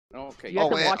Okay. You Oh have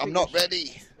to wait, watch I'm it not yourself.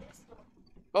 ready.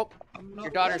 Oh, your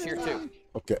daughter's here too.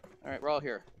 Okay. All right, we're all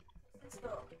here.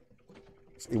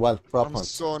 Igual, prop I'm hunt.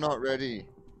 so not ready.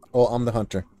 Oh, I'm the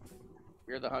hunter.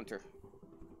 You're the hunter.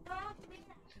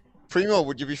 Primo,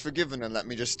 would you be forgiven and let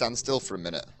me just stand still for a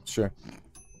minute? Sure.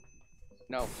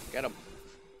 No, get him.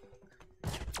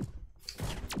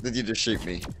 Did you just shoot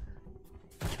me?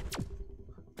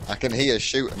 I can hear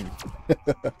shooting.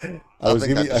 I was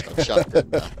think I giving just got shot,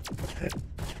 didn't I?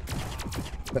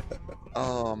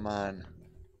 Oh man.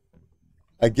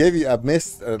 I gave you. I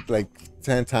missed like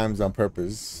 10 times on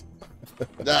purpose,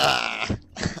 Ah!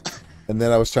 and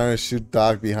then I was trying to shoot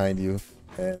dog behind you,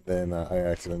 and then I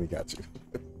accidentally got you.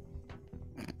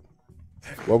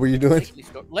 What were you doing?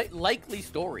 Likely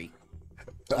story.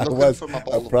 I Looking was. for my I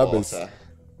bowl of promise. water.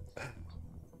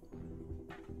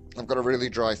 I've got a really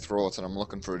dry throat and I'm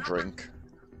looking for a drink.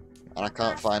 And I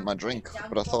can't find my drink,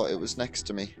 but I thought it was next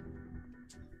to me.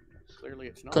 Clearly,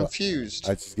 it's not. Confused.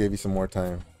 I just gave you some more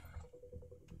time.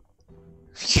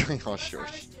 Oh,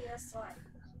 shush. Well,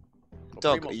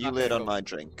 Doug, Primo's are you not late gonna on go- my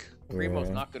drink? Primo's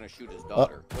Yeah. not going to shoot his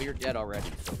daughter. Well, you're dead already,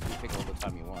 so you take all the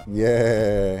time you want.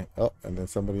 Yeah. Oh, and then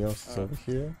somebody else is over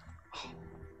here.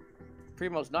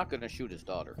 Primo's not going to shoot his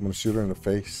daughter. I'm gonna shoot her in the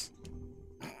face.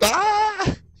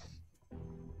 Ah!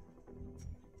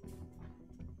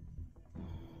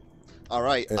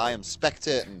 Alright, Eh. I am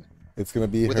spectating It's gonna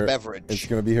be with a her. beverage. It's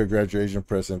gonna be her graduation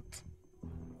present.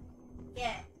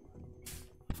 Yeah.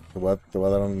 The what? The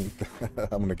what? I don't.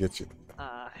 I'm gonna get you.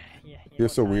 Yeah. You know You're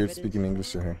what so time weird it is? speaking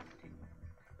English to her.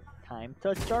 Time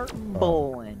to start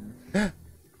bowling.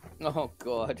 Oh,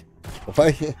 God.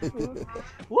 Why?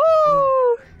 Woo!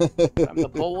 I'm the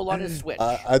bowl on his switch.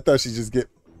 I thought she just get.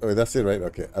 Oh, that's it, right?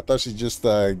 Okay. I thought she just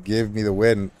gave me the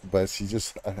win, but she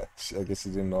just. I guess she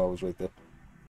didn't know I was right there.